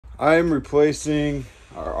I'm replacing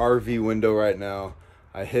our RV window right now.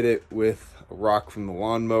 I hit it with a rock from the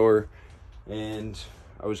lawnmower, and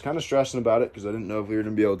I was kind of stressing about it because I didn't know if we were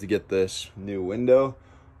going to be able to get this new window.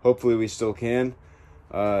 Hopefully we still can.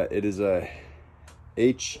 It is a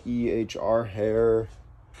HEHR Hair,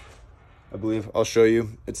 I believe. I'll show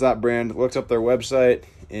you. It's that brand. Looked up their website,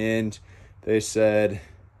 and they said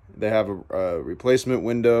they have a replacement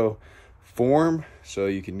window form, so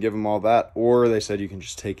you can give them all that, or they said you can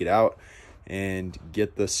just take it out and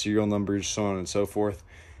get the serial numbers, so on and so forth,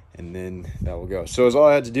 and then that will go. So all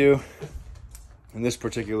I had to do in this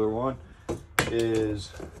particular one is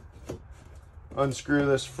unscrew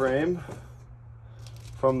this frame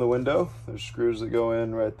from the window. There's screws that go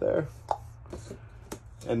in right there,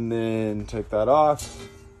 and then take that off.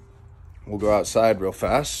 We'll go outside real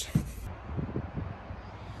fast,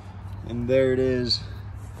 and there it is.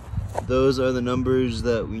 Those are the numbers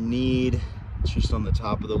that we need. It's just on the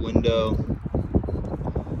top of the window.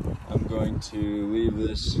 I'm going to leave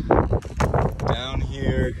this down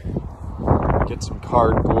here, get some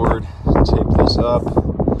cardboard, tape this up,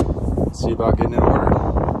 and see about getting it ordered.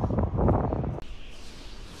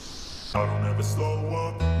 I don't ever slow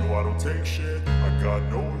up, no I don't take shit. I got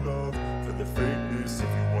no love for the fakeness. If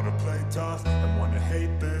you wanna play tough and wanna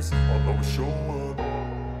hate this, I'll always show up.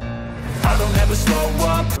 I don't ever slow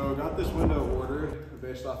up. So got this window ordered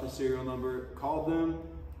based off the serial number. Called them,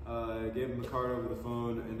 gave them the card over the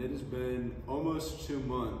phone, and it has been almost 2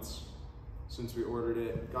 months since we ordered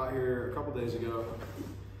it. Got here a couple days ago.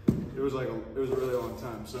 It was a really long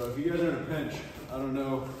time. So if you guys are in a pinch, I don't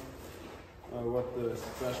know what the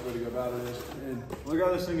best way to go about it is. And look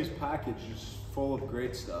how this thing is packaged, just full of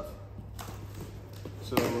great stuff.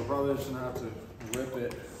 So we're probably just gonna have to rip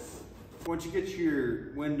it. Once you get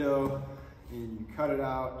your window and you cut it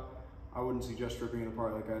out, I wouldn't suggest ripping it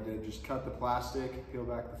apart like I did. Just cut the plastic, peel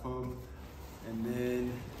back the foam, and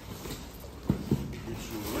then get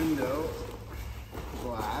your window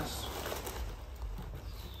glass.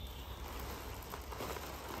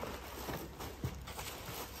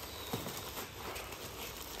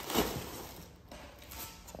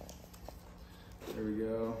 There we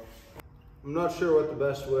go. I'm not sure what the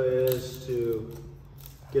best way is to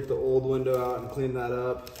get the old window out and clean that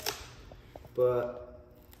up, but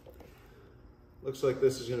looks like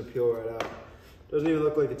this is gonna peel right out. Doesn't even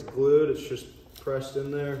look like it's glued, it's just pressed in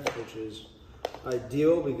there, which is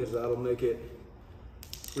ideal because that'll make it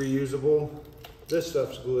reusable. This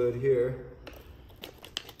stuff's glued here.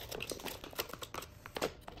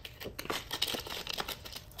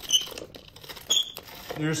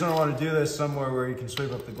 You're just gonna wanna do this somewhere where you can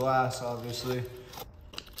sweep up the glass, obviously.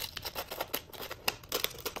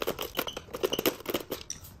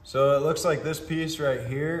 So it looks like this piece right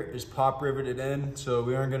here is pop riveted in, so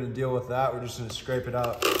we aren't gonna deal with that. We're just gonna scrape it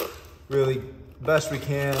out really best we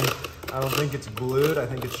can. I don't think it's glued, I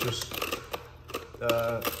think it's just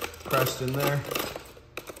pressed in there.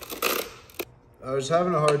 I was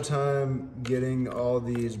having a hard time getting all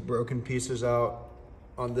these broken pieces out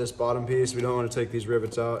on this bottom piece. We don't want to take these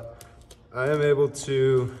rivets out. I am able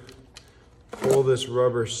to pull this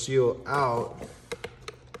rubber seal out.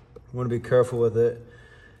 I want to be careful with it.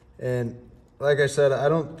 And like I said, I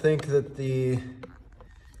don't think that the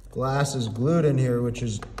glass is glued in here, which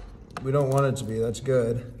is, we don't want it to be, that's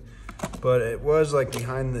good. But it was like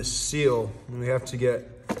behind this seal, and we have to get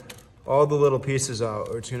all the little pieces out,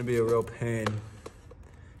 or it's gonna be a real pain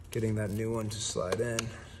getting that new one to slide in.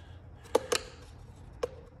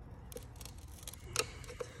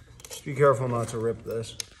 Just be careful not to rip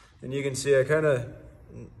this. And you can see I kind of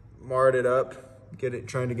marred it up,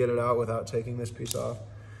 trying to get it out without taking this piece off.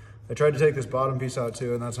 I tried to take this bottom piece out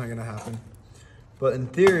too, and that's not gonna happen. But in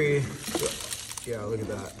theory, yeah, look at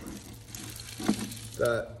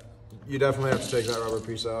that. You definitely have to take that rubber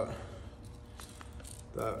piece out.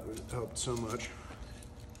 That would help so much.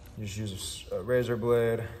 You just use a razor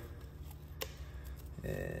blade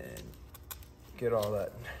and get all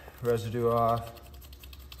that residue off.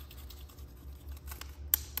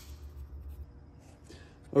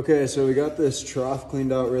 Okay, so we got this trough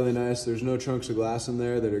cleaned out really nice. There's no chunks of glass in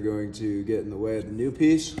there that are going to get in the way of the new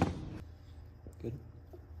piece. Good.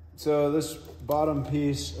 So this bottom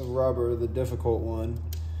piece of rubber, the difficult one,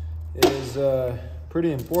 is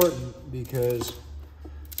pretty important because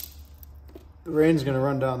the rain's gonna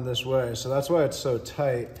run down this way. So that's why it's so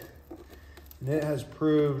tight. And it has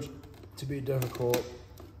proved to be difficult.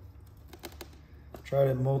 I've tried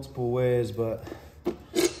it multiple ways, but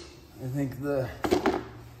I think the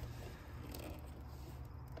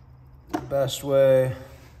best way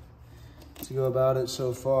to go about it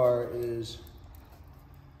so far is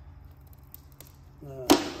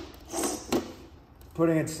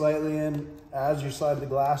putting it slightly in as you slide the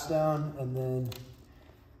glass down, and then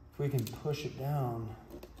if we can push it down.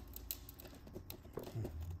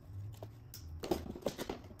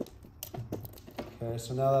 Okay,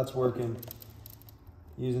 so now that's working.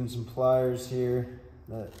 Using some pliers here,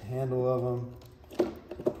 that handle of them,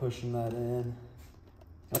 pushing that in.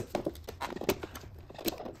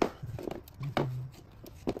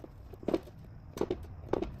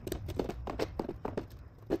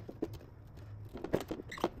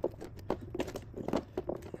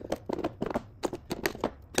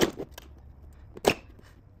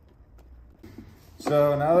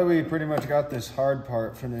 So now that we pretty much got this hard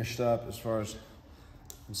part finished up as far as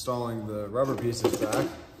installing the rubber pieces back,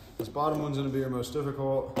 this bottom one's gonna be your most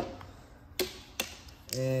difficult.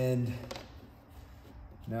 And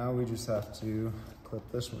now we just have to clip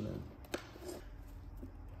this one in.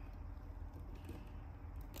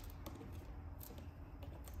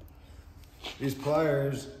 These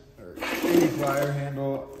pliers, or any plier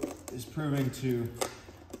handle, is proving to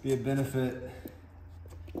be a benefit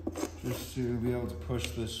just to be able to push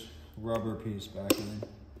this rubber piece back in.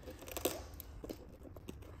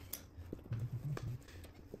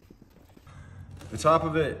 The top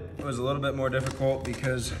of it was a little bit more difficult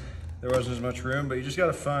because there wasn't as much room, but you just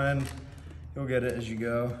gotta find, you'll get it as you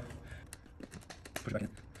go. Push it back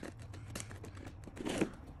in.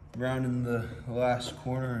 Rounding the last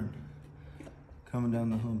corner and coming down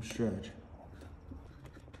the home stretch.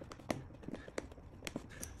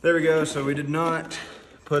 There we go, so we did not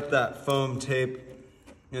put that foam tape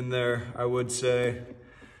in there. I would say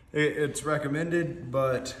it's recommended,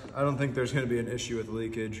 but I don't think there's gonna be an issue with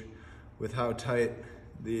leakage with how tight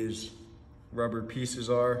these rubber pieces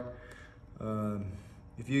are.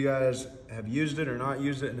 If you guys have used it or not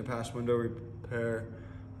used it in the past window repair,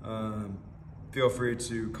 feel free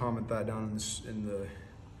to comment that down in the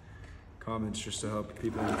comments just to help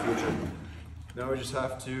people in the future. Now we just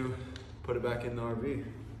have to put it back in the RV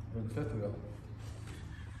where the fifth will go.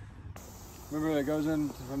 Remember, that goes in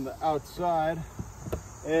from the outside,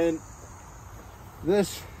 and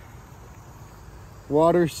this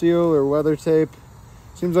water seal or weather tape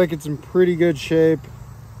seems like it's in pretty good shape,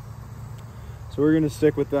 so we're gonna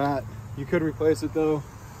stick with that. You could replace it though.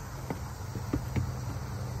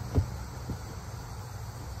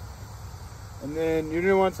 And then you're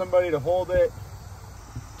gonna want somebody to hold it.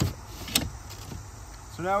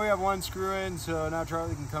 So now we have one screw in, so now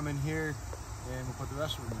Charlie can come in here and we'll put the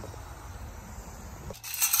rest of them in.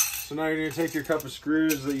 So now you're gonna take your cup of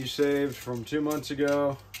screws that you saved from 2 months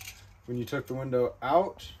ago when you took the window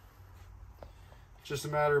out. It's just a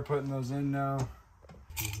matter of putting those in now.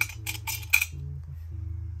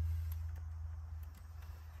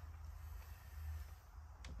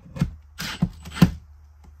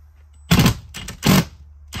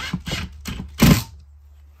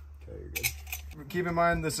 Okay, you're good. Keep in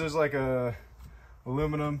mind this is like a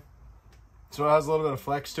aluminum, so it has a little bit of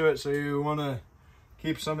flex to it, so you want to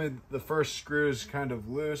keep some of the first screws kind of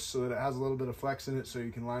loose so that it has a little bit of flex in it so you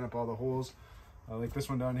can line up all the holes. Like this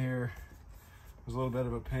one down here was a little bit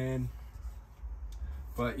of a pain,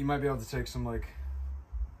 but you might be able to take some, like,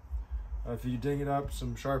 if you ding it up,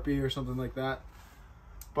 some Sharpie or something like that.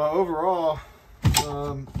 But overall,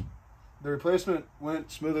 the replacement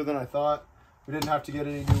went smoother than I thought. We didn't have to get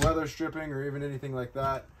any new weather stripping or even anything like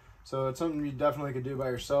that. So it's something you definitely could do by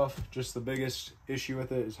yourself. Just the biggest issue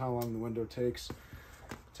with it is how long the window takes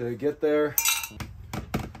to get there.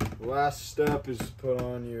 The last step is to put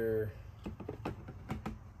on your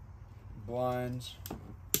blinds.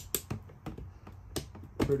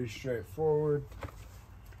 Pretty straightforward.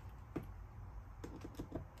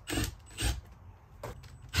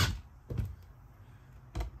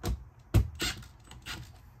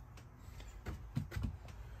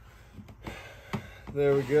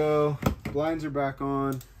 There we go. Blinds are back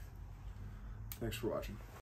on. Thanks for watching.